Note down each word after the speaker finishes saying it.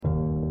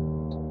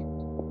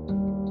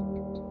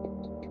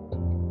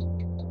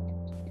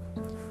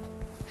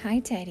Hi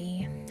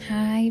Teddy,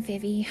 hi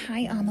Vivi,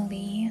 hi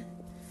Amelie.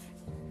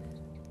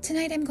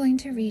 Tonight I'm going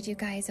to read you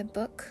guys a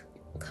book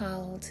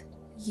called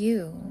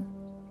You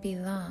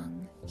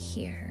Belong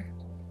Here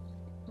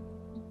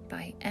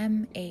by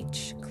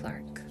M.H.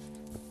 Clark.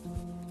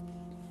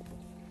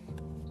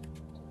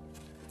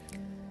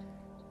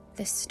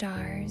 The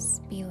stars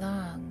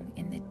belong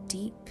in the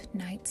deep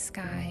night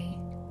sky,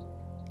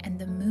 and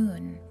the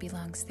moon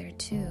belongs there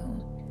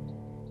too,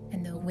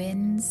 and the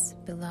winds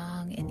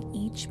belong in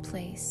each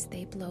place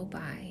they blow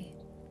by,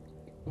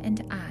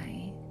 and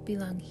I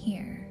belong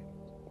here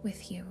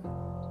with you.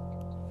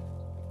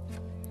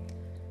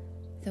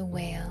 The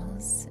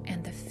whales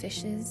and the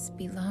fishes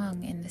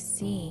belong in the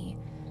sea,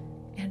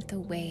 and the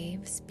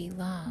waves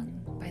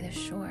belong by the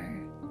shore,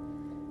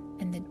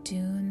 and the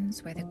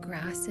dunes where the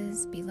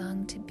grasses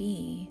belong to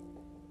be,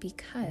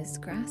 because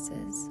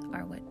grasses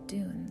are what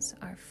dunes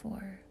are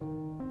for.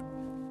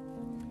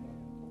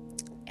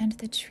 And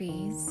the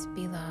trees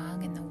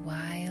belong in the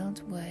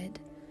wild wood,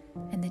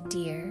 and the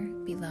deer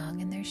belong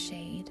in their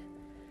shade,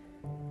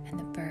 and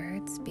the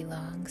birds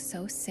belong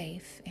so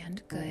safe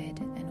and good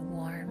and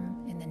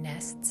warm in the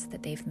nests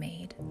that they've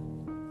made.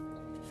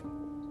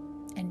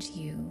 And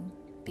you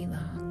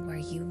belong where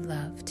you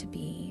love to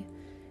be,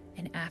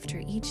 and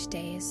after each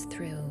day is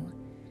through,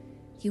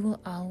 you will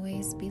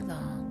always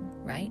belong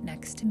right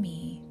next to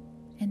me,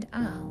 and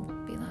I'll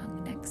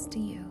belong next to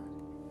you.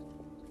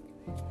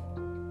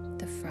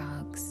 The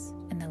frogs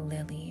and the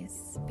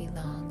lilies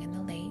belong in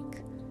the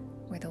lake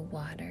where the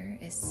water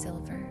is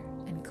silver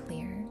and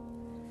clear,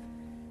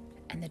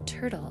 and the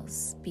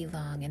turtles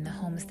belong in the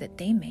homes that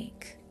they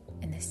make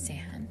in the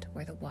sand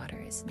where the water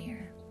is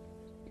near.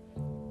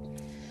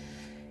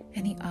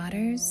 And the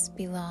otters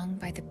belong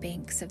by the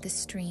banks of the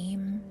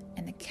stream,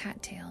 and the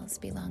cattails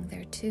belong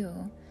there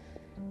too,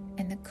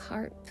 and the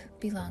carp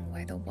belong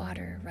where the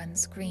water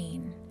runs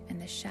green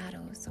and the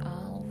shadows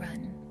all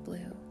run blue.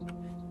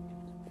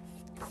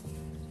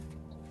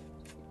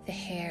 The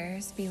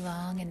hares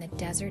belong in the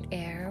desert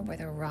air where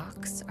the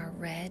rocks are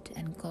red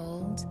and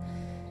gold,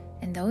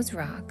 and those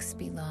rocks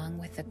belong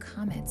with the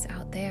comets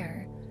out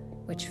there,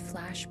 which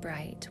flash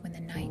bright when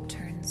the night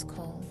turns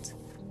cold.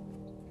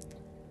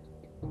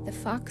 The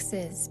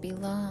foxes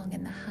belong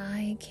in the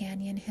high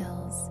canyon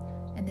hills,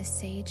 and the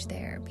sage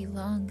there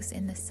belongs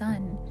in the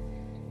sun,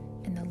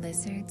 and the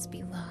lizards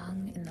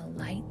belong in the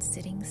light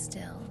sitting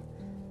still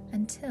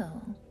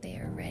until they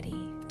are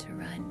ready to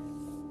run.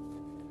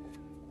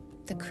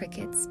 The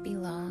crickets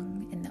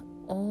belong in the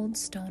old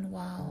stone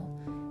wall,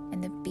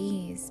 and the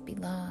bees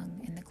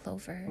belong in the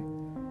clover,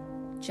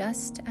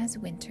 just as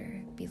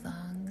winter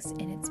belongs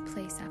in its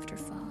place after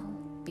fall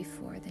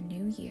before the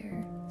new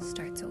year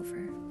starts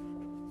over.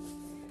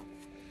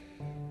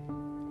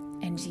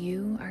 And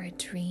you are a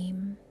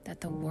dream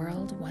that the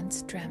world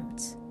once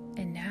dreamt,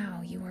 and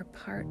now you are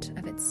part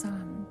of its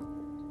song.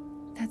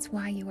 That's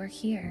why you are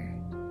here,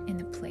 in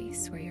the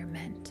place where you're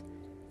meant,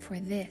 for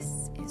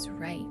this is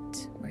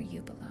right where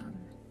you belong.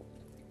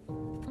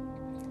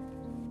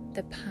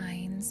 The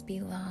pines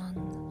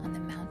belong on the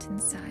mountain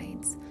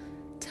sides,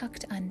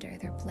 tucked under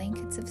their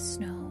blankets of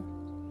snow,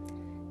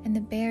 and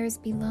the bears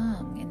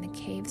belong in the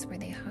caves where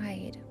they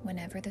hide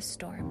whenever the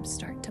storms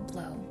start to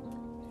blow.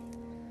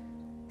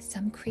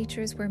 Some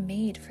creatures were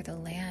made for the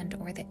land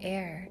or the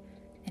air,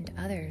 and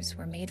others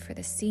were made for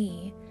the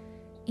sea.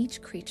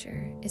 Each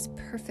creature is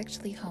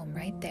perfectly home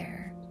right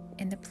there,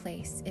 in the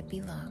place it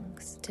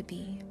belongs to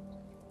be.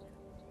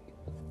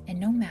 And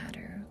no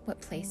matter what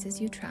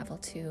places you travel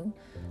to,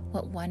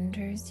 what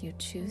wonders you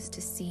choose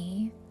to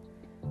see,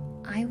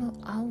 I will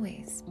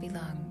always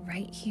belong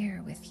right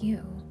here with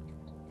you,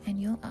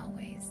 and you'll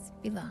always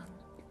belong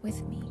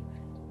with me.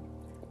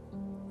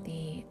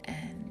 The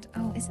end.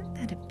 Oh, isn't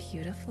that a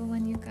beautiful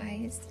one, you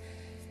guys?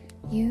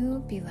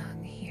 You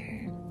belong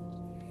here.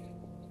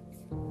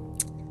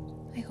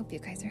 I hope you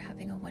guys are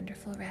having a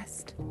wonderful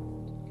rest.